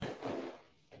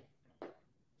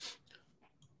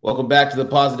Welcome back to the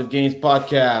Positive Gains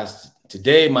Podcast.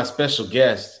 Today, my special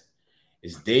guest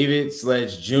is David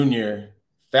Sledge Jr.,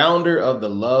 founder of the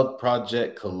Love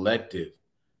Project Collective.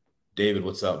 David,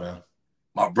 what's up, man?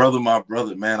 My brother,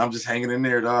 man. I'm just hanging in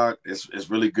there, dog.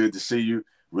 It's really good to see you.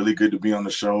 Really good to be on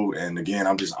the show. And again,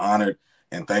 I'm just honored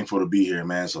and thankful to be here,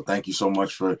 man. So thank you so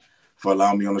much for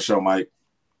allowing me on the show, Mike.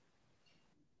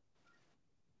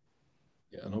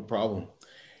 Yeah, no problem.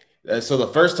 So the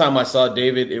first time I saw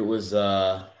David, it was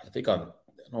I think on I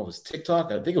don't know, it was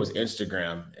TikTok. I think it was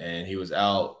Instagram, and he was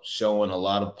out showing a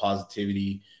lot of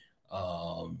positivity.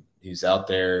 He's out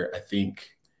there, I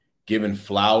think, giving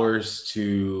flowers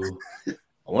to.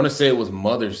 I want to say it was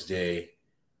Mother's Day,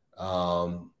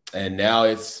 and now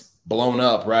it's blown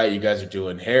up, right? You guys are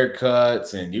doing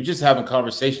haircuts, and you're just having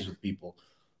conversations with people.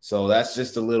 So that's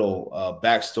just a little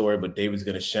backstory, but David's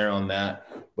going to share on that.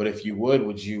 But if you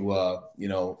would you,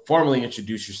 formally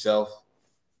introduce yourself?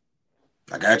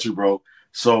 I got you, bro.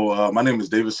 So my name is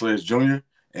David Sledge Jr.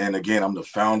 And again, I'm the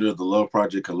founder of the Love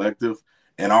Project Collective.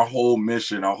 And our whole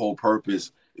mission, our whole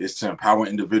purpose is to empower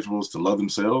individuals to love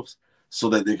themselves so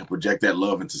that they can project that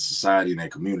love into society and their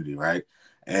community, right?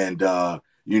 And,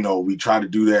 we try to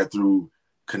do that through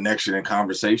connection and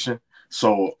conversation.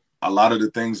 So a lot of the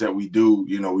things that we do,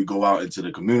 we go out into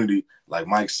the community, like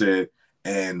Mike said,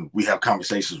 and we have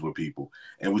conversations with people.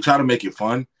 And we try to make it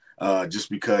fun just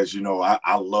because,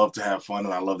 I love to have fun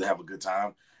and I love to have a good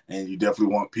time. And you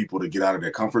definitely want people to get out of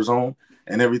their comfort zone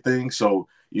and everything. So,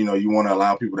 you want to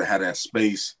allow people to have that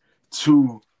space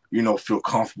to, feel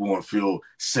comfortable and feel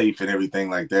safe and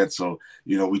everything like that. So,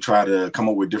 we try to come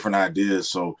up with different ideas.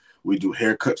 So we do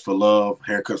haircuts for love,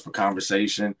 haircuts for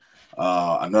conversation.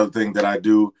 Another thing that I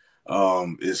do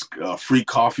is free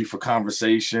coffee for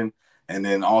conversation. And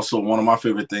then also one of my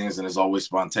favorite things, and it's always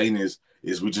spontaneous,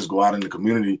 is we just go out in the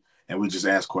community and we just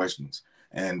ask questions.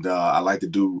 And I like to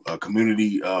do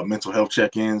community mental health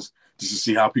check-ins just to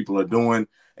see how people are doing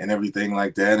and everything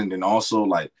like that. And then also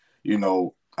a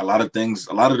lot of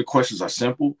the questions are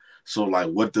simple. So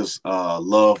like, what does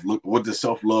what does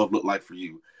self-love look like for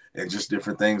you? And just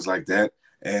different things like that.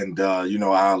 And,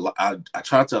 I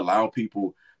try to allow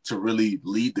people to really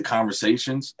lead the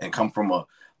conversations and come from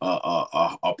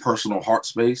a personal heart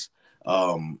space.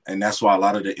 And that's why a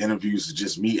lot of the interviews is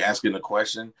just me asking a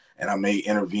question, and I may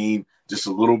intervene just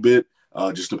a little bit,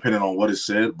 just depending on what is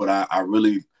said. But I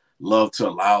really love to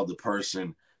allow the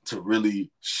person to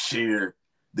really share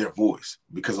their voice,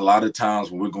 because a lot of times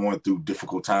when we're going through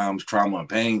difficult times, trauma and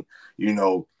pain,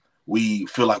 we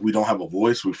feel like we don't have a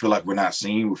voice. We feel like we're not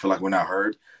seen. We feel like we're not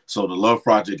heard. So the Love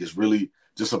Project is really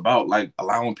just about like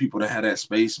allowing people to have that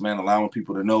space, man, allowing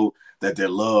people to know that they're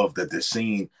loved, that they're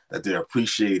seen, that they're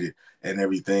appreciated and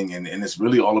everything. And it's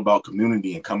really all about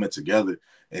community and coming together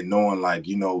and knowing like,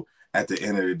 at the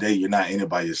end of the day, you're not in it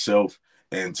by yourself.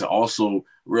 And to also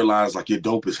realize like you're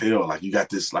dope as hell. Like you got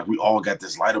this, like we all got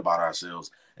this light about ourselves.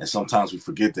 And sometimes we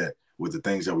forget that with the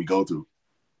things that we go through.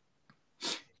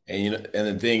 And and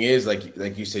the thing is,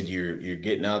 like you said, you're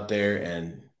getting out there,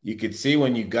 and you could see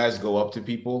when you guys go up to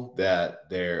people that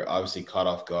they're obviously caught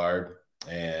off guard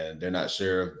and they're not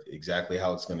sure exactly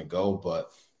how it's going to go.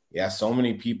 But yeah, so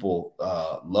many people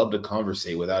love to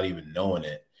conversate without even knowing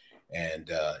it, and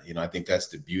I think that's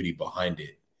the beauty behind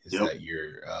it, is Yep. that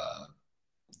you're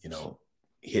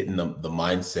hitting the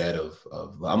mindset of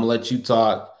I'm gonna let you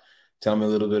talk. Tell me a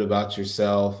little bit about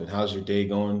yourself and how's your day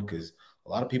going, because a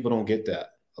lot of people don't get that.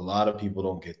 A lot of people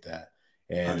don't get that.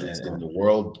 And the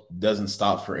world doesn't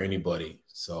stop for anybody.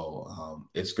 So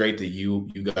it's great that you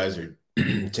guys are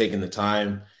taking the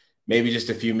time, maybe just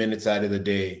a few minutes out of the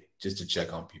day, just to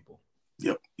check on people.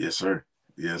 Yep. Yes, sir.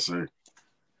 Yes, sir.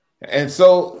 And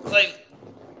so, like,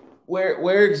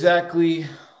 where exactly?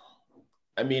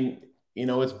 I mean,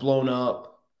 it's blown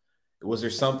up. Was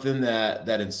there something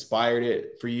that inspired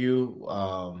it for you?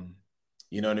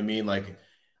 You know what I mean? Like,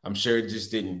 I'm sure it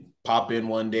just didn't pop in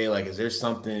one day. Like, is there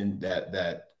something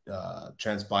that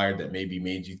transpired that maybe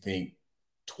made you think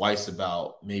twice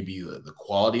about maybe the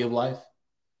quality of life?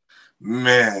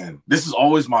 Man, this is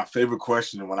always my favorite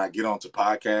question when I get onto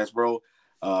podcasts, bro.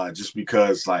 Just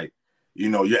because, like,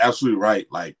 you're absolutely right.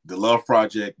 Like, the Love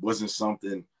Project wasn't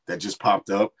something that just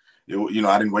popped up. I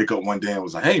didn't wake up one day and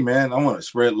was like, "Hey, man, I want to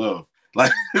spread love."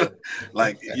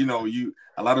 Like, you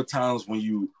a lot of times when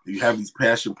you have these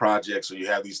passion projects or you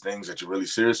have these things that you're really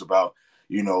serious about,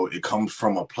 it comes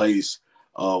from a place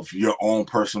of your own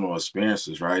personal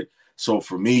experiences, right? So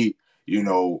for me, you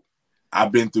know,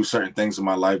 I've been through certain things in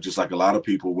my life, just like a lot of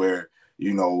people, where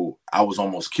I was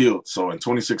almost killed. So in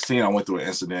 2016, I went through an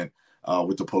incident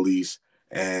with the police,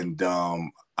 and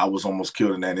I was almost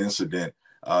killed in that incident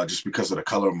just because of the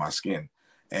color of my skin.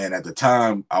 And at the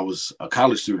time, I was a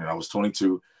college student. I was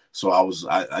 22. So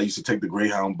I used to take the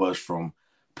Greyhound bus from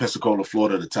Pensacola,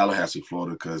 Florida to Tallahassee,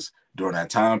 Florida, because during that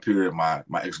time period, my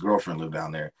ex-girlfriend lived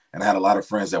down there. And I had a lot of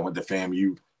friends that went to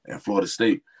FAMU and Florida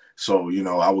State. So,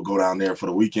 I would go down there for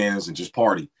the weekends and just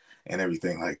party and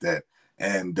everything like that.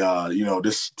 And,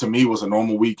 this to me was a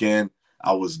normal weekend.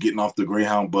 I was getting off the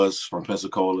Greyhound bus from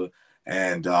Pensacola,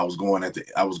 and I was going to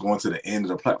the end of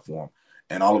the platform.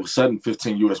 And all of a sudden,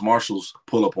 15 U.S. Marshals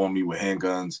pull up on me with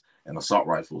handguns and assault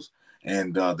rifles.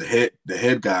 And the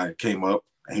head guy came up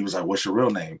and he was like, "What's your real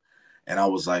name?" And I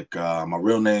was like, "My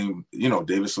real name,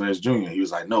 David Sledge Jr." He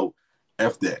was like, "No,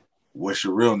 F that. What's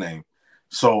your real name?"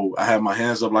 So I had my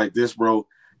hands up like this, bro,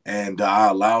 and I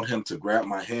allowed him to grab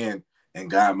my hand and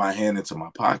guide my hand into my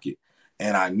pocket.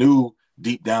 And I knew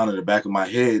deep down in the back of my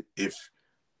head, if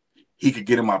he could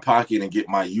get in my pocket and get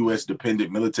my U.S.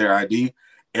 dependent military ID,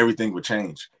 everything would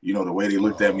change. The way they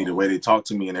looked at me, the way they talked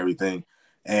to me and everything.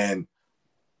 And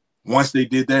once they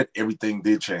did that, everything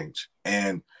did change.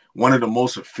 And one of the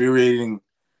most infuriating,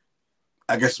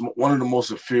 I guess, one of the most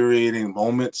infuriating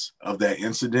moments of that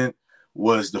incident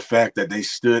was the fact that they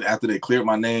stood, after they cleared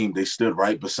my name, they stood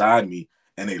right beside me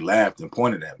and they laughed and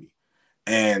pointed at me.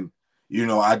 And,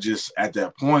 I just, at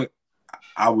that point,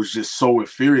 I was just so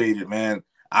infuriated, man.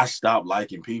 I stopped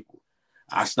liking people.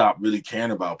 I stopped really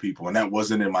caring about people. And that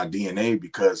wasn't in my DNA,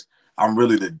 because I'm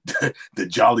really the the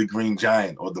jolly green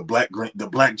giant, or the black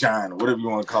giant, or whatever you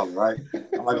want to call it, right?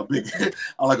 I'm like a big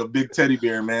I'm like a big teddy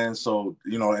bear, man. So,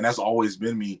 and that's always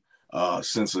been me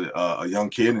since a young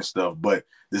kid and stuff. But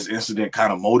this incident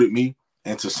kind of molded me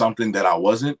into something that I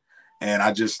wasn't. And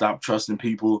I just stopped trusting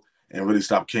people and really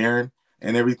stopped caring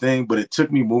and everything. But it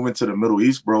took me moving to the Middle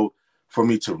East, bro, for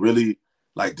me to really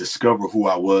like discover who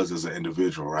I was as an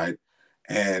individual, right?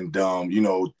 And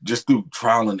just through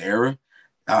trial and error,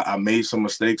 I made some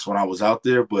mistakes when I was out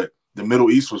there. But the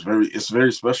Middle East it's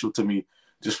very special to me,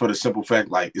 just for the simple fact,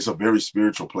 like, it's a very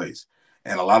spiritual place.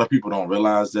 And a lot of people don't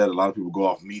realize that. A lot of people go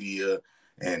off media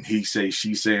and he say,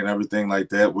 she say, and everything like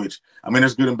that, which, I mean,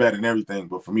 there's good and bad in everything.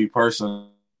 But for me personally,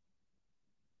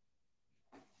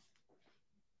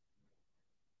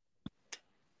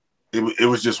 it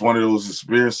was just one of those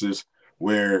experiences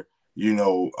where, I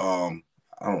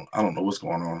don't know what's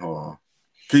going on. Hold on.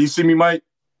 Can you see me, Mike?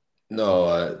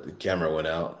 No, the camera went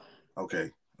out.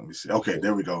 Okay, let me see. Okay,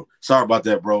 there we go. Sorry about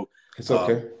that, bro. It's Uh,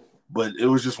 okay. but it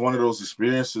was just one of those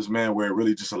experiences, man, where it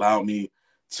really just allowed me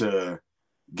to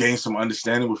gain some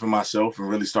understanding within myself and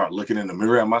really start looking in the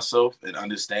mirror at myself and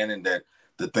understanding that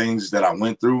the things that I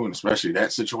went through, and especially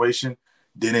that situation,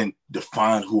 didn't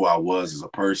define who I was as a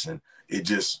person. It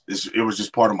was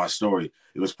just part of my story.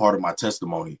 It was part of my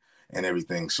testimony and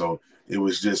everything. So it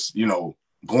was just,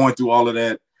 going through all of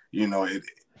that,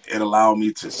 it allowed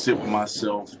me to sit with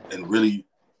myself and really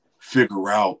figure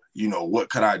out, what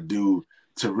could I do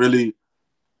to really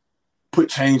put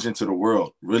change into the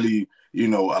world, really,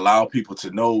 allow people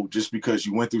to know just because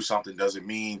you went through something doesn't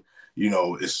mean,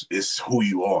 it's who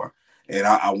you are. And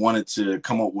I wanted to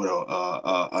come up with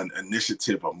an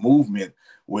initiative, a movement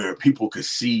where people could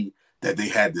see that they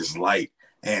had this light,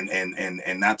 and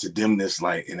not to dim this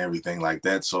light and everything like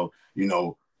that. So,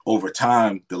 over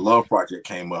time, the Love Project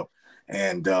came up.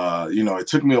 And, it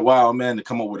took me a while, man, to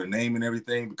come up with a name and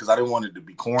everything, because I didn't want it to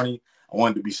be corny. I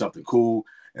wanted to be something cool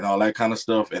and all that kind of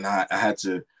stuff. And I had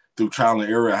to, through trial and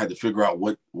error, I had to figure out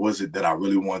what was it that I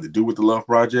really wanted to do with the Love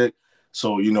Project.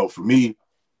 So, for me,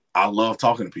 I love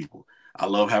talking to people. I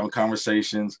love having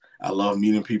conversations. I love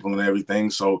meeting people and everything.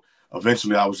 So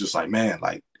eventually I was just like, man,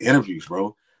 like, interviews,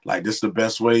 bro. Like, this is the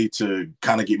best way to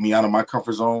kind of get me out of my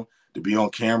comfort zone, to be on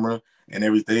camera and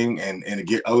everything, and to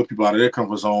get other people out of their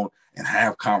comfort zone and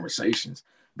have conversations.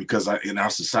 Because in our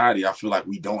society, I feel like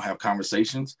we don't have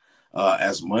conversations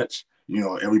as much.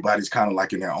 Everybody's kind of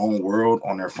like in their own world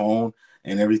on their phone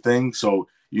and everything. So,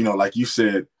 like you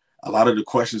said, a lot of the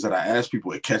questions that I ask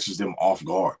people, it catches them off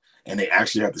guard, and they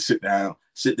actually have to sit there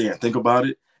and think about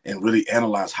it and really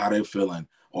analyze how they're feeling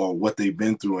or what they've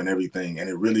been through and everything. And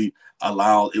it really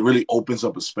opens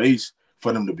up a space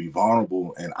for them to be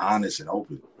vulnerable and honest and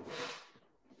open.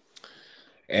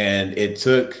 And it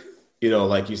took,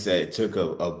 like you said, it took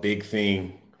a big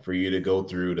thing for you to go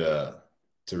through to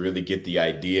really get the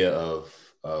idea of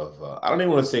I don't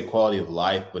even want to say quality of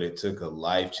life, but it took a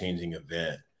life changing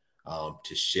event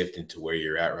to shift into where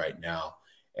you're at right now.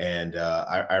 And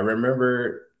I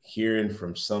remember hearing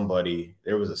from somebody,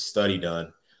 there was a study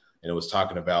done, and it was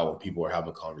talking about when people were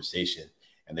having a conversation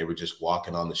and they were just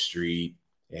walking on the street,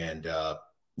 and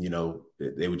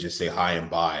they would just say hi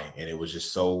and bye. And it was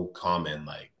just so common,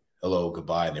 like hello,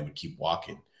 goodbye. And they would keep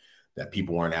walking. that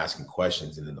people weren't asking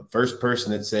questions. And then the first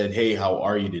person that said, "Hey, how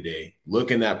are you today?"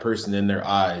 Looking that person in their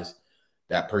eyes,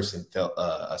 that person felt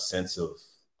a sense of,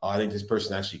 "Oh, I think this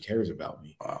person actually cares about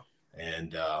me." Wow.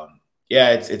 And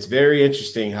yeah, it's very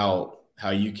interesting how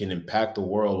you can impact the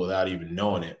world without even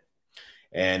knowing it.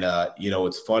 And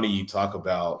it's funny you talk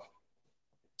about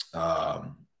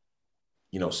um,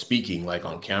 speaking like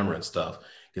on camera and stuff,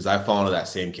 because I fall into that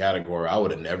same category. I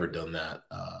would have never done that.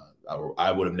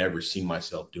 I would have never seen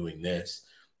myself doing this,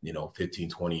 15,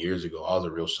 20 years ago. I was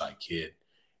a real shy kid.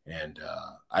 And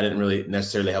I didn't really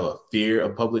necessarily have a fear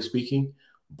of public speaking.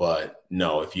 But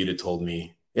no, if you'd have told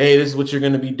me, "Hey, this is what you're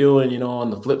going to be doing,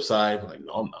 on the flip side," I'm like,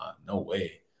 no, I'm not. No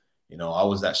way. I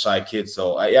was that shy kid.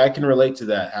 So I can relate to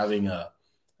that, having a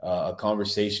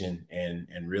conversation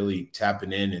and really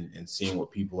tapping in and seeing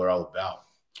what people are all about.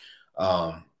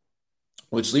 Um,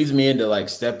 which leads me into like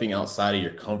stepping outside of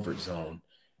your comfort zone.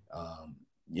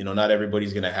 Not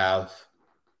everybody's going to have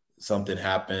something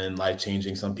happen life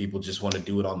changing. Some people just want to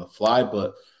do it on the fly.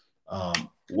 But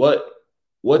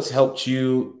what's helped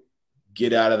you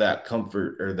get out of that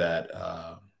comfort, or that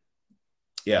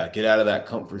get out of that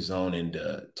comfort zone and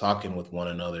talking with one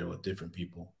another, with different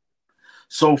people?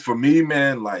 So for me,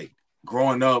 man, like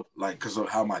growing up, like because of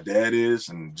how my dad is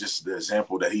and just the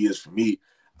example that he is for me,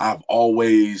 I've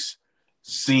always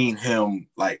seen him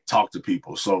like talk to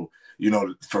people. So,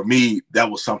 for me, that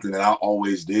was something that I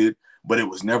always did, but it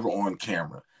was never on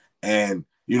camera. And,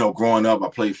 growing up, I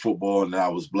played football and I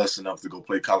was blessed enough to go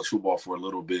play college football for a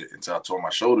little bit until I tore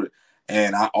my shoulder.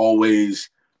 And I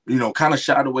always, kind of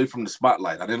shied away from the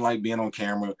spotlight. I didn't like being on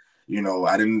camera.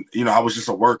 I didn't, I was just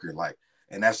a worker. Like,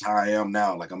 and that's how I am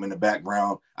now. Like I'm in the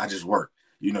background, I just work.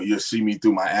 You'll see me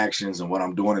through my actions and what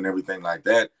I'm doing and everything like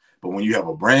that. But when you have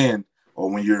a brand, or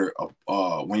when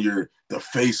you're the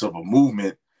face of a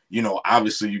movement,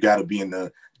 obviously you got to be in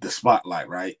the spotlight,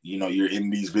 right? You're in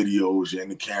these videos, you're in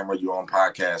the camera, you're on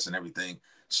podcasts and everything.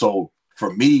 So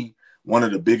for me, one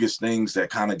of the biggest things that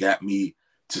kind of got me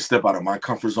to step out of my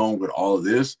comfort zone with all of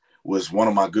this was one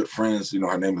of my good friends.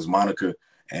 Her name is Monica,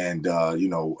 and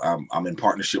I'm in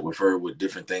partnership with her with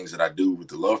different things that I do with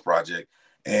the Love Project.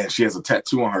 And she has a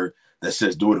tattoo on her that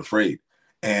says "Do It Afraid."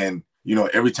 And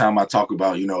every time I talk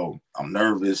about, I'm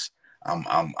nervous,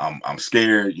 I'm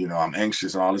scared, I'm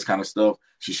anxious and all this kind of stuff,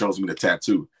 she shows me the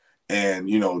tattoo. And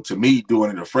to me, doing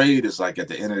it afraid is like, at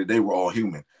the end of the day, we're all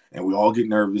human and we all get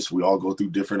nervous, we all go through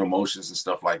different emotions and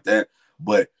stuff like that.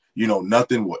 But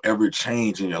nothing will ever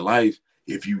change in your life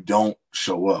if you don't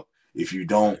show up, if you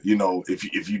don't,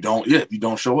 if you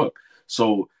don't show up.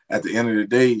 So at the end of the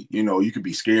day, you could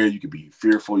be scared, you could be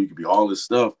fearful, you could be all this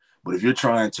stuff. But if you're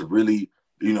trying to really,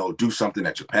 do something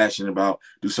that you're passionate about,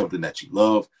 do something that you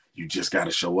love, you just got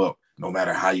to show up, no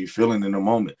matter how you're feeling in the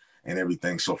moment and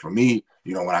everything. So for me,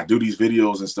 when I do these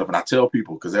videos and stuff, and I tell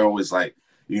people, because they're always like,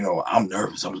 I'm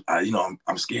nervous,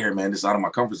 I'm scared, man, this is out of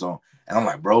my comfort zone. And I'm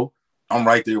like, bro, I'm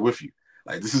right there with you.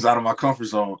 Like, this is out of my comfort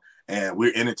zone, and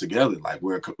we're in it together. Like,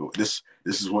 this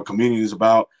is what community is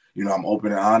about. I'm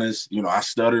open and honest. I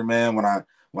stutter, man, when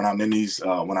I'm in these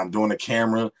when I'm doing the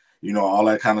camera, all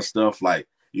that kind of stuff. Like,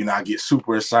 I get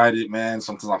super excited, man.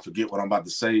 Sometimes I forget what I'm about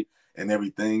to say and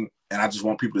everything. And I just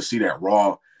want people to see that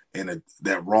raw and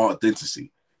that raw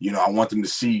authenticity. I want them to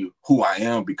see who I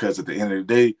am, because at the end of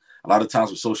the day, a lot of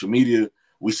times with social media,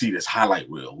 we see this highlight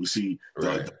reel. We see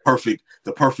Right.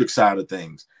 the perfect side of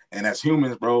things. And as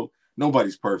humans, bro,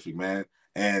 nobody's perfect, man.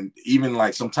 And even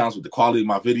like sometimes with the quality of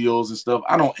my videos and stuff,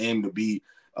 I don't aim to be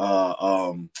uh,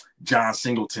 um, John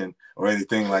Singleton or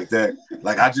anything like that.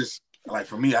 Like,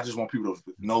 for me, I just want people to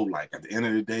know, like, at the end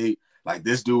of the day, like,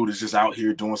 this dude is just out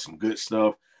here doing some good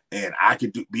stuff, and I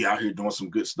could be out here doing some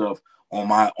good stuff on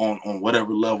my on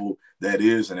whatever level that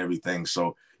is and everything.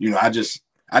 So I just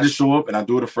show up and I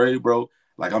do it afraid, bro.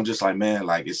 Like, I'm just like, man,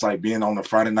 like, it's like being on the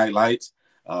Friday Night Lights,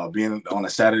 being on the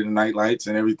Saturday Night Lights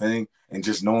and everything, and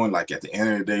just knowing, like, at the end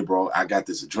of the day, bro, I got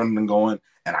this adrenaline going,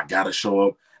 and I gotta show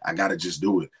up. I gotta just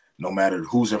do it, no matter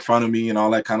who's in front of me and all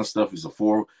that kind of stuff. Is a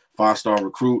 4-5 star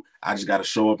recruit. I just gotta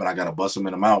show up and I gotta bust them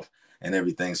in the mouth and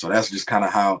everything. So that's just kind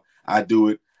of how I do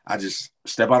it. I just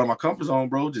step out of my comfort zone,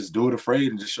 bro. Just do it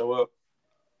afraid and just show up.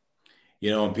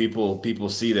 And people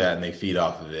see that and they feed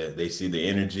off of it. They see the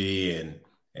energy, and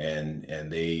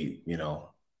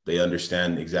they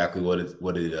understand exactly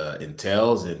what it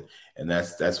entails, and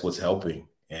that's what's helping.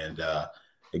 And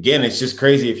again, it's just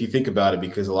crazy if you think about it,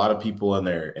 because a lot of people in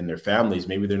their families,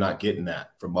 maybe they're not getting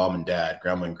that from mom and dad,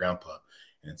 grandma and grandpa.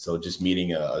 And so just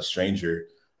meeting a stranger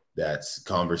that's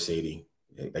conversating,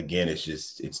 again,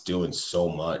 it's doing so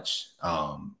much.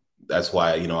 That's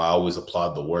why I always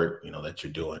applaud the work that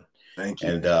you're doing. Thank you.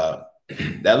 And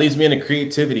That leads me into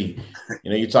creativity.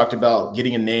 You talked about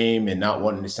getting a name and not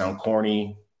wanting to sound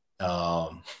corny.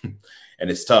 Um, and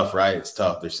it's tough, right? It's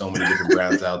tough. There's so many different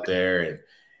brands out there,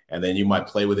 and then you might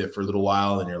play with it for a little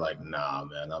while and you're like, nah,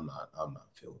 man, I'm not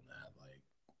feeling that.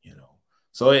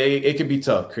 So it can be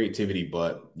tough, creativity,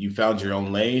 but you found your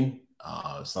own lane,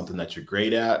 something that you're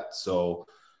great at. So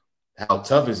how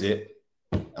tough is it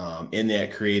in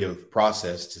that creative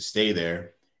process to stay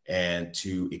there and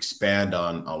to expand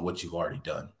on what you've already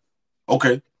done?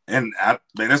 Okay. And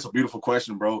man, that's a beautiful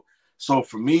question, bro. So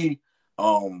for me,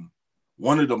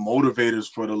 one of the motivators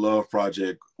for the Love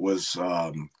Project was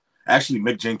actually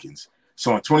Mick Jenkins.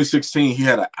 So in 2016, he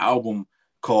had an album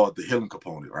called The Healing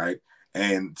Component, right?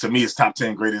 And to me, it's top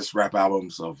 10 greatest rap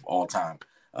albums of all time.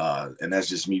 And that's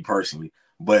just me personally.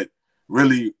 But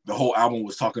really, the whole album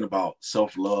was talking about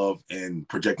self-love and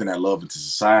projecting that love into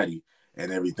society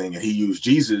and everything. And he used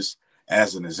Jesus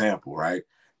as an example, right?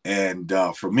 And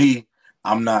for me,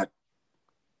 I'm not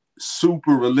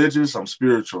super religious. I'm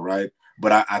spiritual, right?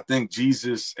 But I think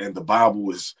Jesus and the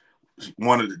Bible is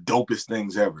one of the dopest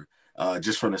things ever,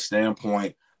 just from the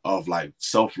standpoint of like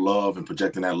self-love and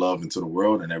projecting that love into the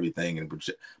world and everything, and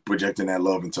projecting that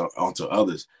love onto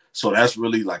others. So that's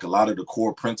really like a lot of the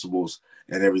core principles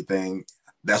and everything.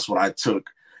 That's what I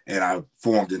took and I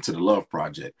formed into the Love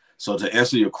Project. So to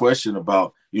answer your question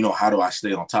about, how do I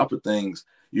stay on top of things?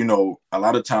 A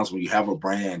lot of times when you have a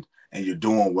brand and you're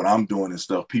doing what I'm doing and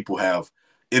stuff, people have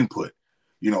input.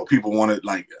 People want to,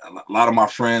 like, a lot of my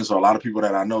friends or a lot of people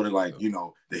that I know, they're like,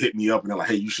 they hit me up and they're like,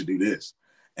 hey, you should do this.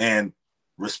 And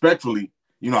respectfully,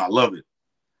 I love it.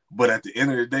 But at the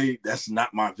end of the day, that's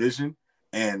not my vision.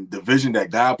 And the vision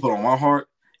that God put on my heart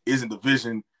isn't the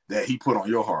vision that he put on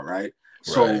your heart, right? Right.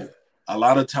 So a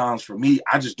lot of times for me,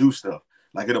 I just do stuff.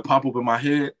 Like it'll pop up in my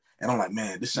head and I'm like,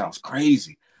 man, this sounds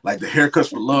crazy. Like the Haircuts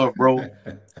for Love, bro.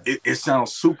 It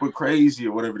sounds super crazy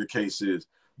or whatever the case is.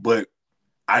 But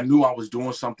I knew I was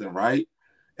doing something right.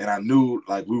 And I knew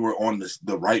like we were on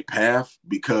the right path,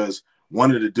 because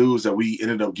one of the dudes that we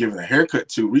ended up giving a haircut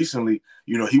to recently,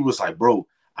 he was like, bro,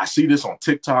 I see this on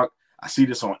TikTok. I see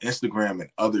this on Instagram in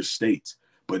other states,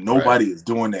 but Right. nobody is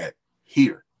doing that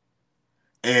here.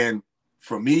 And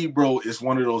for me, bro, it's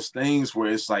one of those things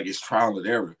where it's like, it's trial and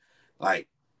error. Like,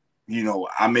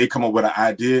 I may come up with an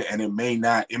idea and it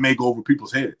may go over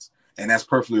people's heads. And that's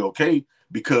perfectly okay,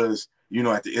 because,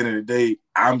 at the end of the day,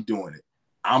 I'm doing it.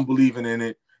 I'm believing in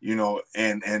it,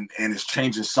 and it's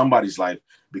changing somebody's life,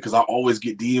 because I always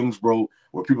get DMs, bro,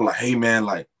 where people are like, hey man,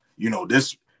 like,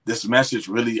 this message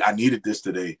really, I needed this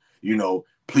today.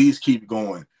 Please keep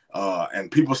going. And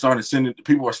people are starting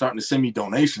to send me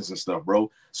donations and stuff,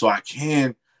 bro. So I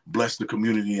can bless the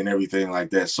community and everything like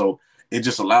that. So it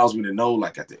just allows me to know,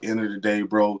 like, at the end of the day,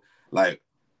 bro, like,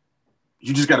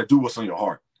 you just got to do what's on your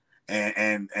heart.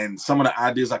 And some of the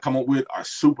ideas I come up with are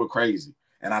super crazy.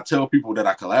 And I tell people that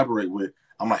I collaborate with,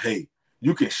 I'm like, hey,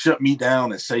 you can shut me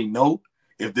down and say no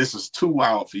if this is too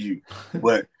wild for you.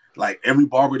 But like every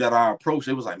barber that I approached,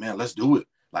 it was like, man, let's do it.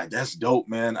 Like, that's dope,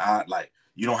 man.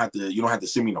 You don't have to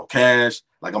send me no cash.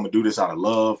 Like, I'm gonna do this out of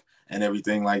love and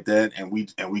everything like that. And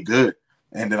we good.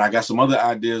 And then I got some other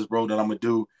ideas, bro, that I'm gonna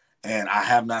do. And I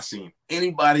have not seen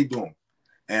anybody do them.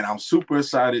 And I'm super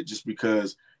excited, just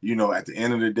because, at the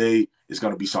end of the day, it's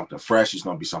going to be something fresh. It's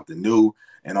going to be something new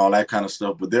and all that kind of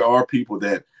stuff. But there are people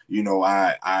that,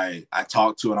 I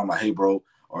talk to and I'm like, hey, bro,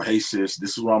 or hey, sis,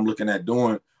 this is what I'm looking at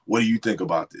doing. What do you think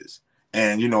about this?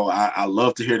 And, I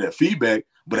love to hear that feedback.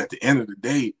 But at the end of the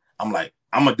day, I'm like,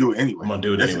 I'm going to do it I'm anyway. gonna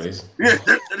do it That's just,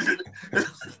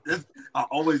 anyways. yeah, I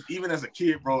always, even as a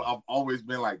kid, bro, I've always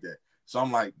been like that. So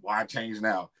I'm like, why change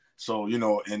now? So,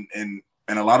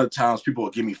 and a lot of times people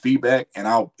will give me feedback and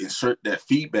I'll insert that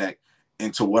feedback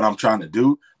into what I'm trying to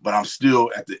do. But I'm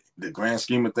still, at the grand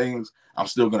scheme of things, I'm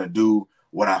still going to do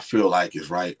what I feel like is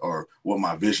right, or what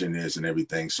my vision is and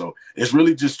everything. So it's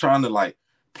really just trying to like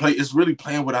it's really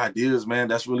playing with ideas, man.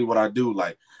 That's really what I do.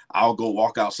 Like, I'll go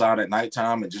walk outside at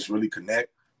nighttime and just really connect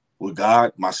with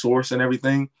God, my source and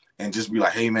everything, and just be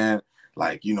like, hey man,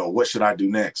 like, what should I do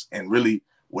next? And really,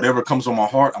 whatever comes on my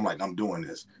heart, I'm like, I'm doing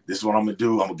this. This is what I'm gonna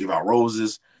do. I'm gonna give out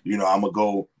roses. I'm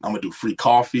gonna do free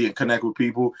coffee and connect with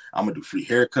people. I'm gonna do free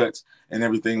haircuts and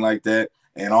everything like that.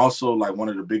 And also, like, one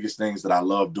of the biggest things that I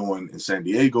love doing in San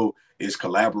Diego is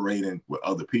collaborating with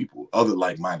other people, other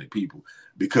like-minded people,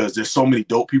 because there's so many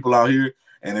dope people out here.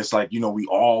 And it's like, we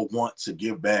all want to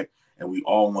give back and we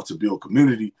all want to build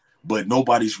community, but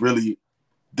nobody's really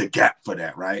the gap for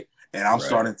that, right? And Right.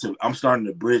 I'm starting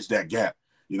to bridge that gap.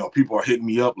 People are hitting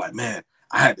me up like, man,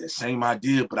 I had that same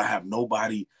idea, but I have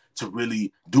nobody to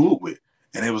really do it with.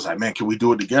 And it was like, man, can we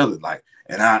do it together? Like,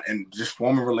 and just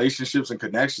forming relationships and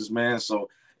connections, man. So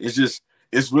it's just,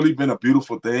 it's really been a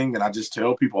beautiful thing. And I just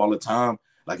tell people all the time,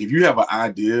 like, if you have an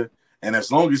idea, and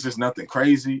as long as it's nothing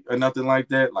crazy or nothing like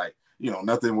that, like,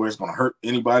 nothing where it's going to hurt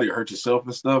anybody or hurt yourself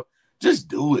and stuff, just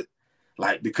do it.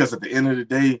 Like, because at the end of the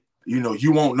day,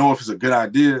 you won't know if it's a good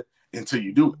idea until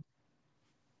you do it.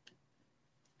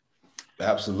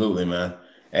 Absolutely, man.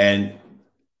 And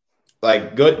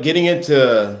like getting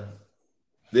into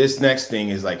this next thing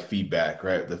is like feedback,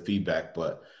 right? The feedback.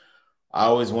 But I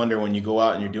always wonder when you go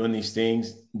out and you're doing these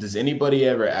things, does anybody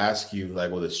ever ask you,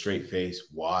 like with a straight face,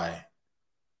 why?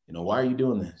 Why are you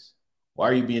doing this? Why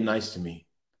are you being nice to me?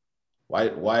 Why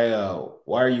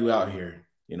are you out here?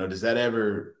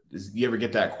 Does you ever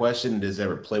get that question? Does it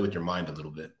ever play with your mind a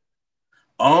little bit?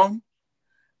 Um,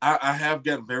 I have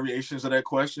gotten variations of that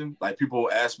question. Like, people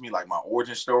ask me like my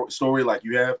origin story, like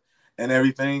you have, and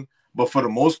everything. But for the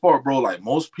most part, bro, like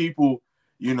most people,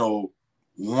 you know,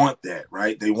 want that,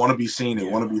 right? They want to be seen, they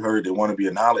Yeah. want to be heard, they want to be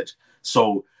acknowledged.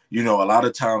 So, a lot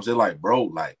of times they're like, bro,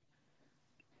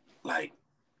 like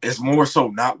it's more so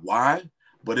not why,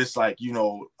 but it's like,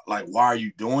 like, why are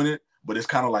you doing it? But it's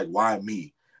kind of like, why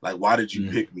me? Like, why did you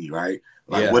Mm. pick me, right?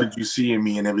 Like, what Yeah. did you see in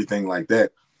me and everything like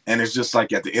that? And it's just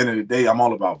like, at the end of the day, I'm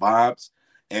all about vibes.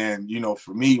 And,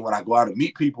 for me, when I go out and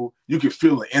meet people, you can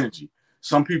feel the energy.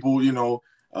 Some people,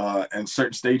 in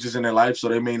certain stages in their life, so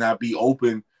they may not be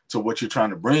open to what you're trying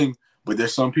to bring, but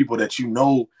there's some people that,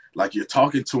 like, you're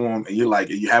talking to them and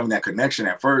you're having that connection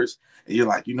at first. And you're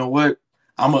like, you know what?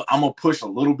 I'm gonna push a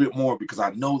little bit more because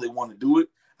I know they want to do it.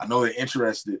 I know they're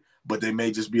interested, but they may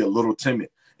just be a little timid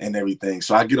and everything.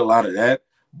 So I get a lot of that.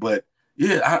 But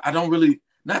yeah, I don't really,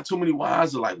 not too many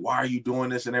whys of like, why are you doing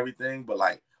this and everything, but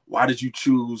like, why did you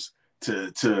choose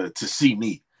to see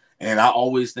me? And I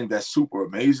always think that's super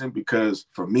amazing because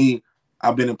for me,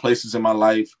 I've been in places in my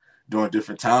life during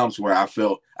different times where I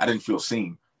didn't feel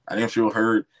seen. I didn't feel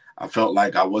heard. I felt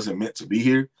like I wasn't meant to be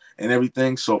here and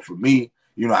everything. So for me,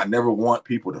 I never want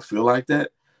people to feel like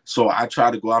that. So I try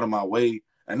to go out of my way,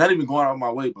 and not even going out of my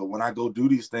way, but when I go do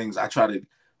these things, I try to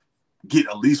get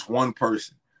at least one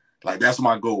person. Like, that's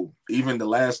my goal. Even the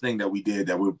last thing that we did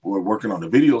that we're working on the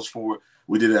videos for,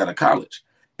 we did it at a college.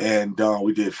 And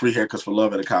we did free haircuts for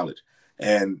love at a college.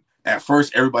 And at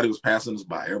first, everybody was passing us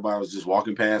by. Everybody was just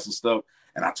walking past and stuff.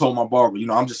 And I told my barber,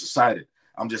 I'm just excited.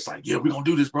 I'm just like, yeah, we're going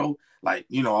to do this, bro. Like,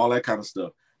 all that kind of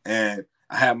stuff. And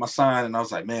I had my sign and I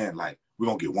was like, man, like, we're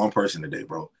going to get one person today,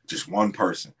 bro. Just one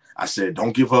person. I said,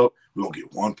 don't give up. We're going to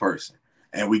get one person.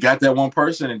 And we got that one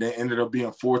person, and then ended up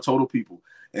being 4 total people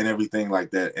and everything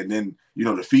like that. And then,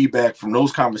 the feedback from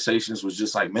those conversations was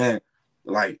just like, man,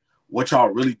 like, what y'all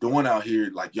really doing out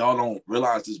here, like, y'all don't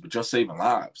realize this, but you're saving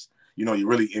lives. You're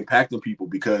really impacting people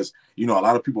because, a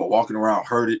lot of people are walking around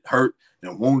hurt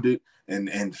and wounded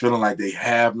and feeling like they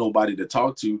have nobody to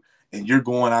talk to. And you're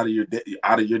going out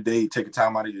of your day, taking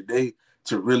time out of your day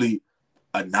to really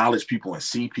acknowledge people and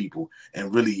see people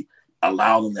and really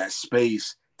allow them that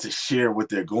space to share what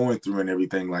they're going through and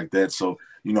everything like that. So,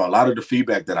 a lot of the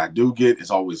feedback that I do get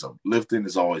is always uplifting,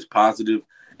 is always positive.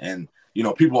 And,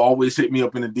 people always hit me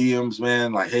up in the DMs,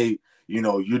 man, like, hey,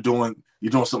 you're doing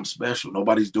something special.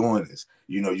 Nobody's doing this.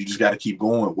 You just got to keep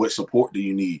going. What support do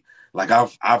you need? Like,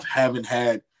 I've haven't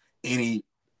had any,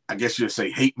 I guess you'd say,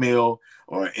 hate mail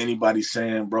or anybody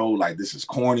saying, bro, like, this is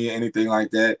corny or anything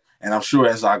like that. And I'm sure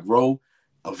as I grow,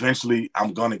 eventually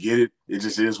I'm gonna get it. It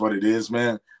just is what it is,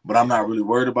 man. But I'm not really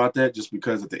worried about that just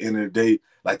because at the end of the day,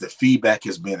 like, the feedback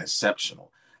has been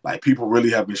exceptional. Like, people really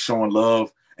have been showing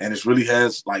love, and it really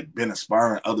has like been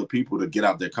inspiring other people to get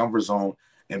out their comfort zone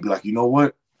and be like, you know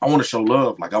what? I want to show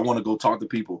love. Like, I want to go talk to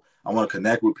people. I want to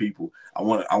connect with people. I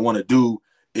want to do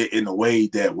it in a way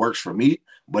that works for me.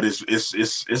 But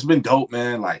it's been dope,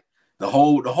 man. Like, the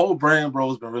whole brand, bro,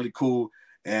 has been really cool.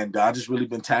 And I just really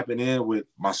been tapping in with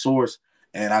my source,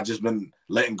 and I just been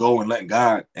letting go and letting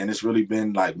God. And it's really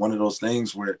been like one of those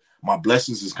things where my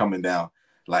blessings is coming down.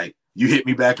 Like, you hit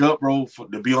me back up, bro,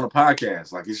 to be on a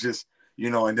podcast. Like, it's just,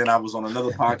 and then I was on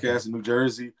another podcast in New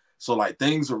Jersey. So like,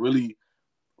 things are really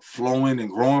flowing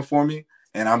and growing for me.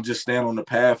 And I'm just staying on the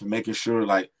path and making sure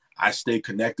like I stay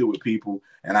connected with people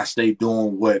and I stay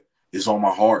doing what is on my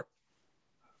heart.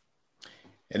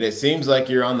 And it seems like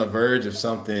you're on the verge of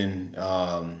something,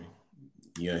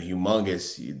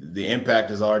 humongous. The impact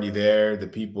is already there. The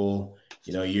people,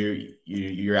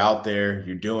 you're out there,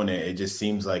 you're doing it. It just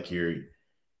seems like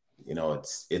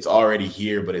it's already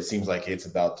here, but it seems like it's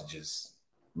about to just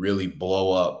really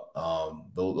blow up.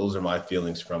 Those are my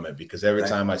feelings from it because every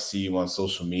Thank time I see you on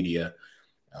social media,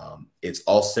 it's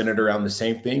all centered around the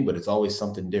same thing, but it's always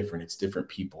something different. It's different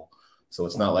people. So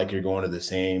it's not like you're going to the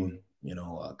same,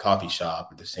 coffee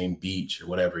shop or the same beach or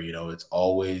whatever. It's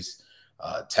always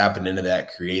tapping into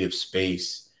that creative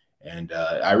space. And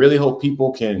I really hope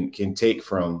people can take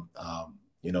from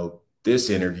this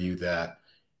interview that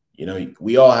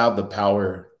we all have the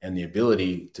power and the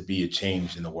ability to be a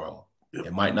change in the world. Yep.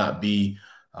 It might not be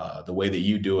the way that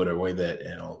you do it or the way that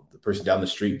the person down the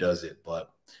street does it,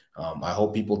 but I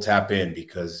hope people tap in,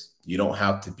 because you don't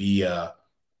have to be a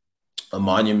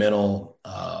monumental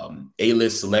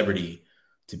A-list celebrity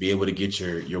to be able to get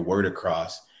your word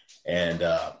across. And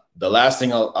the last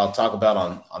thing I'll talk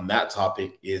about on that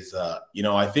topic is,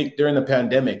 I think during the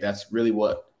pandemic, that's really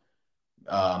what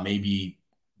maybe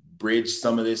bridged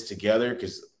some of this together,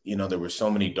 because there were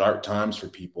so many dark times for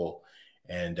people,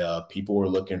 and people were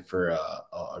looking for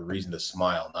a reason to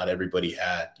smile. Not everybody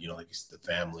had, like the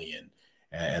family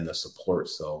and the support.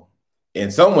 So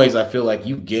in some ways, I feel like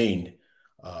you've gained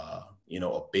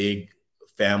a big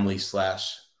family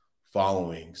 /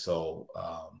 following. So,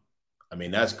 I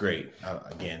mean, that's great.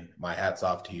 Again, my hat's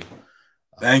off to you.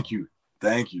 Thank you.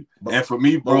 Thank you. And for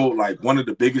me, bro, like one of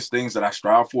the biggest things that I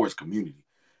strive for is community.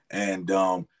 And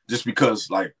just because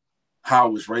like how I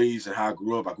was raised and how I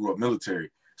grew up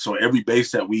military. So every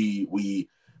base that we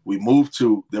moved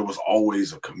to, there was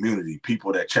always a community,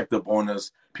 people that checked up on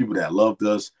us, people that loved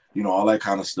us, all that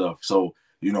kind of stuff. So,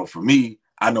 for me,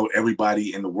 I know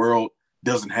everybody in the world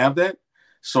doesn't have that.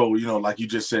 So, like you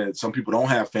just said, some people don't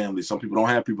have family, some people don't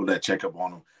have people that check up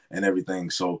on them and everything.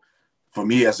 So for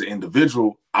me as an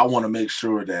individual, I want to make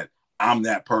sure that I'm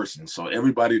that person. So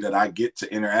everybody that I get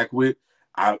to interact with,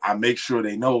 I make sure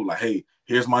they know, like, hey,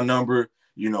 here's my number.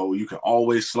 You can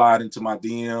always slide into my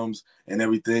DMs and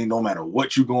everything. No matter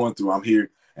what you're going through, I'm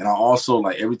here. And I also,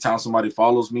 like, every time somebody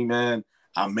follows me, man,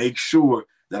 I make sure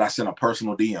that I send a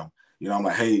personal DM. I'm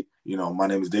like, hey, my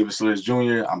name is David Sledge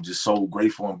Jr. I'm just so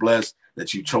grateful and blessed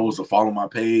that you chose to follow my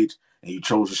page and you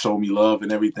chose to show me love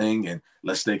and everything. And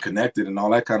let's stay connected and all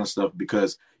that kind of stuff,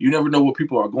 because you never know what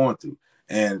people are going through.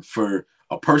 And for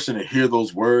a person to hear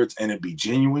those words and it be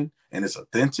genuine and it's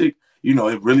authentic,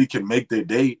 it really can make their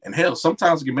day. And hell,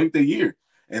 sometimes it can make their year.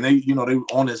 And they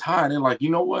on this high and they're like, you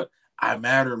know what? I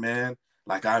matter, man.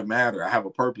 Like, I matter. I have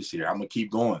a purpose here. I'm going to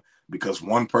keep going because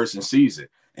one person sees it.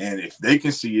 And if they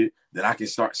can see it, then I can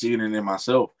start seeing it in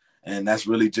myself. And that's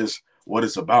really just what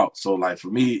it's about. So, like, for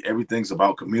me, everything's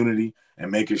about community and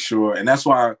making sure. And that's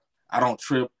why I don't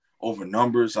trip over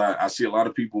numbers. I see a lot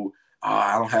of people,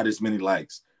 I don't have this many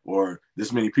likes or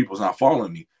this many people's not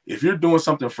following me. If you're doing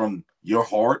something from your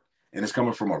heart and it's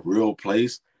coming from a real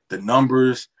place, the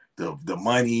numbers, the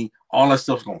money, all that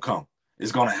stuff's going to come.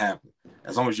 It's going to happen.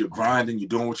 As long as you're grinding, you're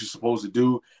doing what you're supposed to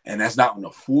do, and that's not on the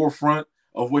forefront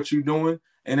of what you're doing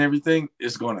and everything,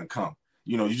 it's going to come.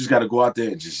 You just got to go out there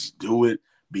and just do it,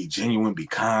 be genuine, be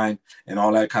kind, and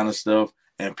all that kind of stuff.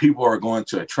 And people are going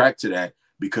to attract to that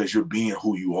because you're being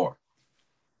who you are.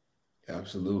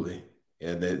 Absolutely.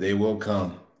 Yeah, they will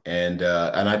come. And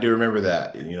I do remember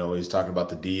that, he's talking about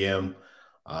the DM.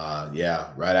 Yeah,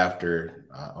 right after,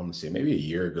 I'm going to say maybe a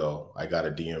year ago, I got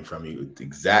a DM from you with the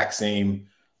exact same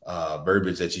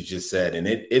verbiage that you just said. And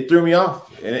it threw me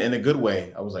off in a good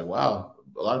way. I was like, wow,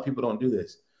 a lot of people don't do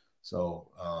this. So,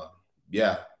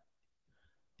 yeah.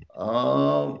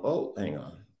 Oh, hang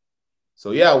on.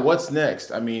 So yeah, what's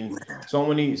next? I mean, so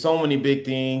many big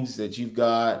things that you've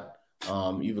got.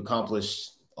 You've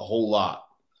accomplished a whole lot.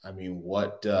 I mean,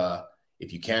 what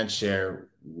if you can share,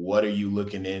 what are you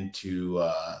looking into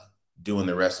doing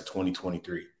the rest of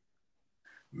 2023?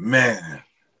 Man,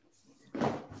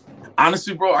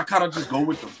 honestly, bro, I kind of just go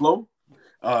with the flow.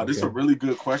 This is a really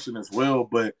good question as well,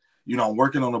 but I'm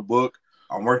working on a book.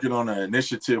 I'm working on an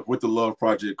initiative with the Love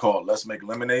Project called Let's Make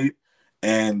Lemonade.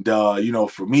 And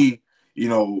for me,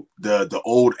 the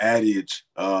old adage,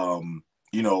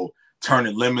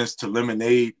 turning lemons to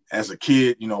lemonade as a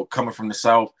kid, coming from the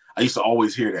South, I used to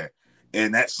always hear that.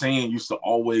 And that saying used to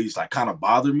always like kind of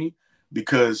bother me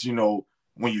because,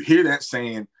 when you hear that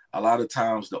saying, a lot of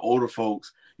times the older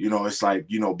folks, it's like,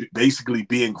 basically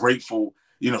being grateful,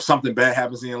 something bad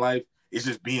happens in your life. It's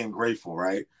just being grateful,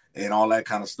 right? And all that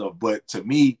kind of stuff. But to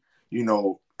me,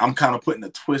 I'm kind of putting a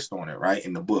twist on it, right?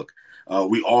 In the book,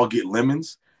 we all get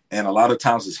lemons. And a lot of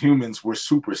times as humans, we're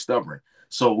super stubborn.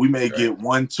 So we may get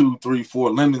 1, 2, 3,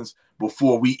 4 lemons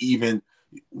before we even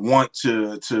want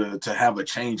to have a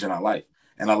change in our life.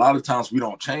 And a lot of times we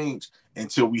don't change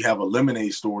until we have a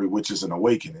lemonade story, which is an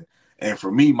awakening. And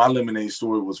for me, my lemonade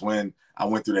story was when I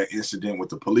went through that incident with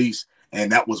the police.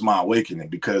 And that was my awakening,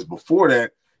 because before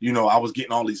that, I was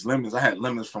getting all these lemons. I had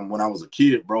lemons from when I was a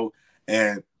kid, bro.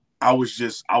 And I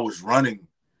was running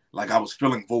like I was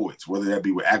filling voids, whether that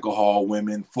be with alcohol,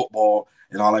 women, football,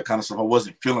 and all that kind of stuff. I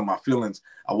wasn't feeling my feelings.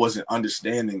 I wasn't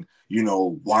understanding,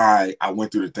 why I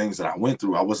went through the things that I went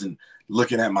through. I wasn't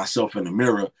looking at myself in the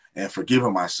mirror and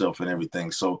forgiving myself and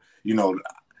everything. So,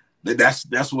 that's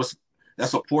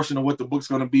a portion of what the book's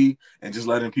going to be, and just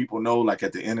letting people know, like,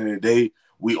 at the end of the day,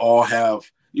 we all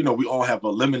have a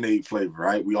lemonade flavor,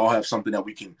 right? We all have something that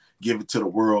we can give it to the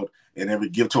world,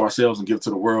 and give to ourselves and give to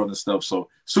the world and stuff. So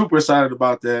super excited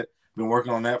about that. Been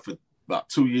working on that for about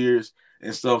 2 years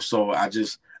and stuff. So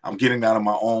I'm getting out of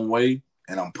my own way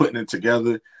and I'm putting it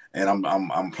together, and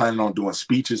I'm planning on doing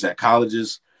speeches at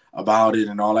colleges about it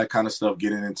and all that kind of stuff,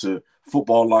 getting into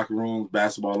football locker rooms,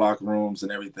 basketball locker rooms,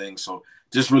 and everything. So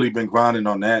just really been grinding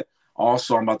on that.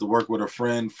 Also, I'm about to work with a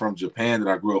friend from Japan that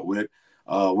I grew up with.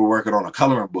 We're working on a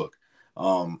coloring book.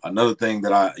 Another thing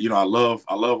that I love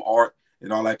art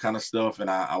and all that kind of stuff, and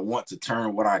I want to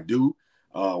turn what I do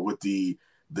with the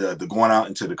going out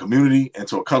into the community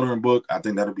into a coloring book. I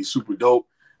think that'll be super dope.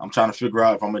 I'm trying to figure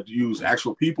out if I'm gonna use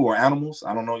actual people or animals.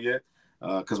 I don't know yet,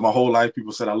 because my whole life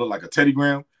people said I look like a Teddy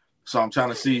Graham. So I'm trying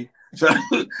to see,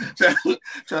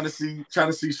 trying to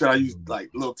see should I use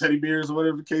like little teddy bears or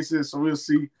whatever the case is. So we'll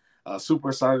see. Super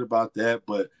excited about that.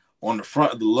 But on the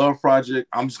front of the Love Project,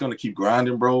 I'm just gonna keep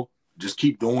grinding, bro. Just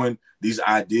keep doing these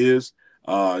ideas.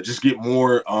 Just get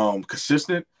more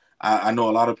consistent. I know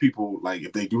a lot of people, like,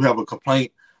 if they do have a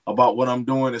complaint about what I'm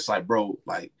doing, it's like, bro,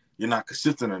 like, you're not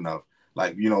consistent enough.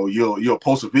 Like, you'll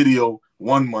post a video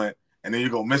 1 month and then you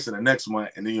go miss it the next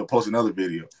month and then you'll post another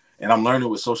video. And I'm learning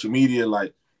with social media,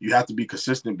 like, you have to be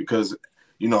consistent because,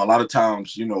 a lot of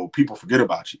times, people forget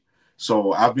about you.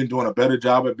 So I've been doing a better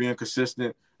job at being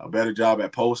consistent, a better job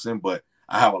at posting, but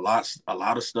I have a lot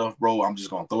of stuff, bro. I'm just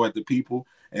going to throw at the people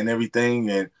and everything.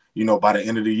 And, by the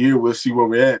end of the year, we'll see where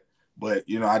we're at. But,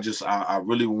 I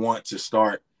really want to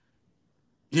start.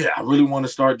 Yeah, I really want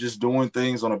to start just doing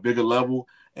things on a bigger level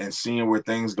and seeing where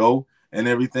things go and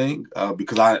everything.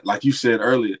 Because like you said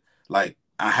earlier, like,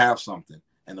 I have something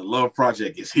and the Love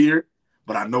Project is here,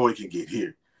 but I know it can get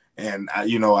here. And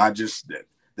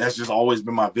that's just always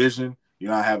been my vision.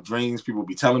 I have dreams. People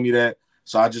be telling me that.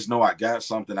 So I just know I got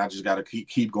something. I just got to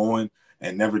keep going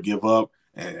and never give up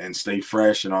and stay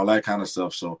fresh and all that kind of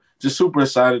stuff. So just super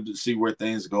excited to see where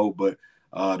things go. But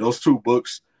those 2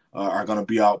 books are going to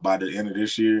be out by the end of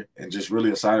this year, and just really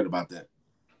excited about that.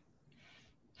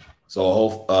 So a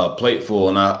whole plate full,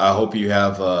 and I hope you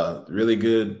have really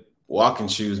good walking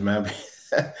shoes, man,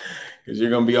 because you're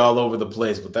going to be all over the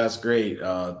place. But that's great.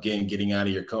 Getting out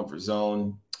of your comfort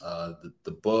zone,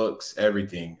 the books,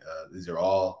 everything. These are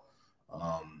all,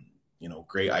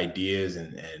 great ideas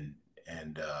and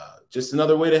just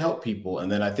another way to help people. And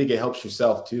then I think it helps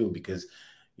yourself too, because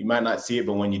you might not see it,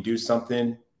 but when you do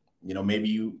something,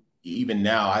 maybe even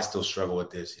now I still struggle with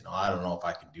this. I don't know if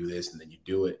I can do this, and then you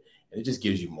do it. And it just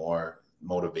gives you more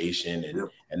motivation. And, Yep.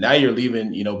 and now you're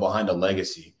leaving, behind a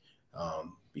legacy,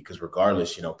 because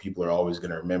regardless, people are always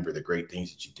going to remember the great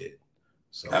things that you did.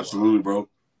 So Absolutely, bro.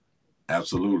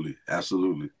 Absolutely.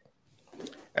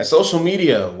 At social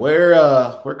media,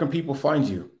 where can people find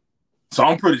you? So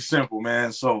I'm pretty simple,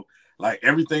 man. So, like,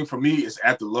 everything for me is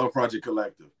at the Love Project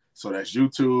Collective. So that's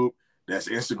YouTube, that's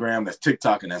Instagram, that's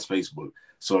TikTok, and that's Facebook.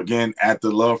 So again, at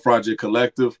the Love Project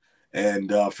Collective.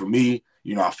 And for me,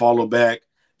 I follow back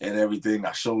and everything.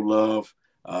 I show love.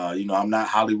 I'm not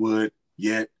Hollywood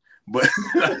yet, but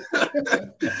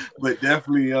but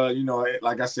definitely,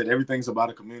 like I said, everything's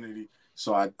about a community.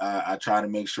 So I try to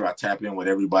make sure I tap in with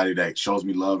everybody that shows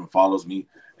me love and follows me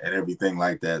and everything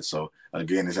like that. So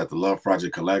again, it's at the Love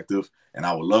Project Collective, and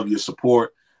I would love your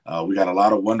support. We got a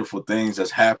lot of wonderful things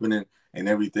that's happening and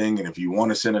everything. And if you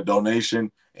want to send a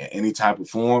donation in any type of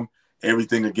form,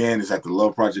 everything again is at the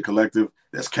Love Project Collective.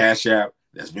 That's Cash App,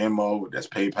 that's Venmo, that's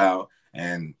PayPal,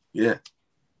 and yeah.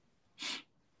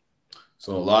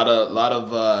 So a lot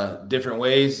of different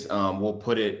ways. We'll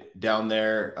put it down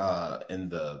there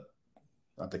in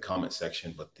not the comment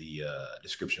section, but the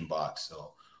description box.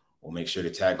 So we'll make sure to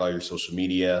tag all your social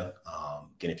media.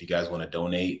 Again, if you guys want to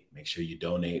donate, make sure you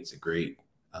donate. It's a great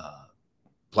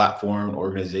platform,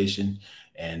 organization.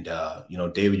 And,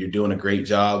 David, you're doing a great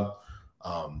job.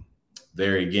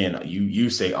 Again, you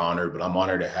say honored, but I'm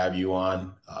honored to have you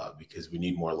on because we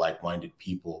need more like-minded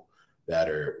people that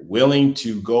are willing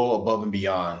to go above and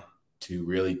beyond to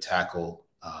really tackle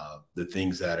the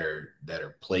things that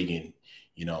are plaguing,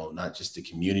 not just the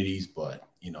communities, but,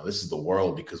 this is the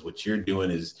world, because what you're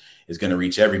doing is going to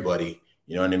reach everybody.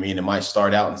 You know what I mean? It might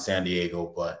start out in San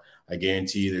Diego, but I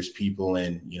guarantee you there's people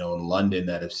in London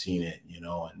that have seen it,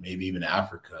 and maybe even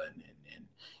Africa and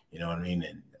you know what I mean?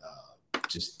 And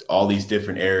just all these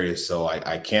different areas. So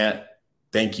I can't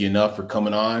thank you enough for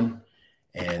coming on.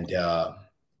 And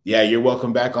yeah, you're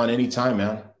welcome back on anytime,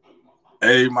 man.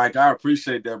 Hey, Mike, I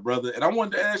appreciate that, brother. And I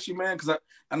wanted to ask you, man, because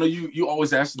I know you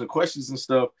always asking the questions and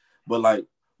stuff, but like,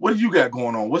 what do you got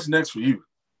going on? What's next for you?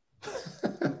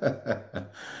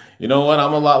 You know what?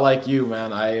 I'm a lot like you,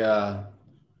 man. I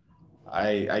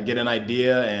get an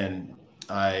idea and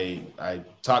I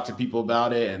talk to people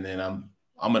about it, and then I'm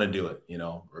gonna do it. You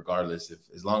know, regardless, if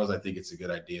as long as I think it's a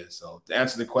good idea. So to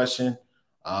answer the question,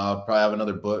 I'll probably have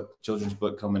another book, children's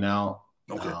book coming out,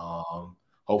 Okay.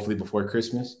 hopefully before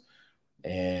Christmas,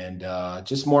 and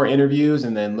just more interviews,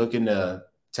 and then looking to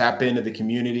tap into the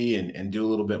community and do a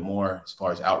little bit more as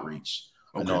far as outreach.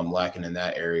 I know Okay. I'm lacking in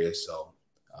that area, so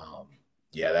um,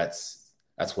 yeah, that's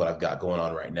what I've got going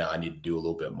on right now. I need to do a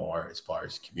little bit more as far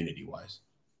as community wise.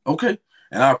 Okay.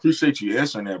 And I appreciate you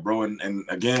answering that, bro. And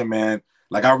again, man,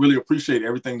 like I really appreciate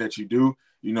everything that you do.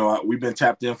 You know, we've been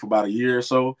tapped in for about a year or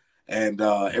so. And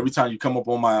every time you come up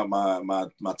on my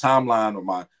timeline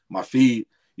or my feed,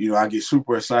 you know, I get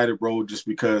super excited, bro, just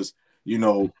because, you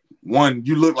know, one,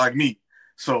 you look like me.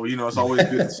 So, you know, it's always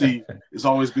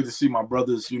good to see my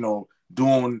brothers, you know,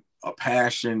 doing a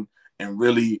passion and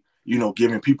really, you know,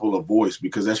 giving people a voice,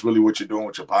 because that's really what you're doing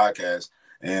with your podcast.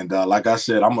 And like I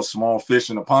said, I'm a small fish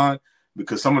in the pond,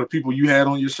 because some of the people you had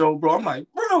on your show, bro, I'm like,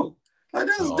 bro, like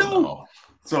that's Oh dope. no.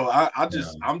 So Yeah.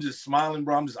 I'm just smiling,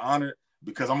 bro. I'm just honored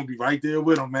because I'm gonna be right there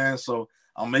with them, man. So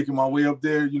I'm making my way up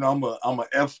there. You know, I'm a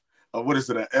F, what is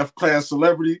it, a F class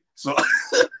celebrity. So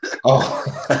Oh.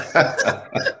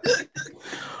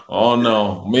 Oh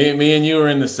no. Me and you are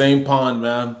in the same pond,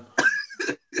 man.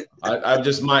 I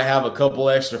just might have a couple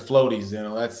extra floaties, you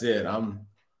know. That's it. I'm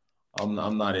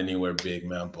not anywhere big,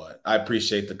 man, but I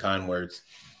appreciate the kind words.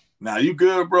 now you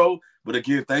good, bro. But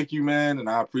again, thank you, man, and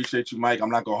I appreciate you, Mike.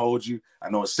 I'm not gonna hold you. I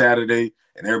know it's Saturday,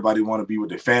 and everybody want to be with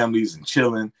their families and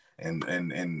chilling,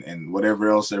 and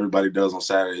whatever else everybody does on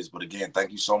Saturdays. But again,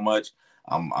 thank you so much.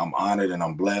 I'm honored and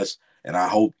I'm blessed, and I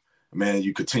hope, man,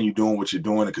 you continue doing what you're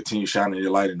doing and continue shining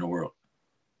your light in the world.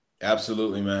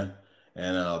 Absolutely, man.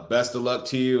 And best of luck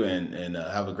to you, and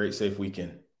have a great safe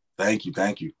weekend. Thank you,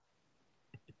 thank you.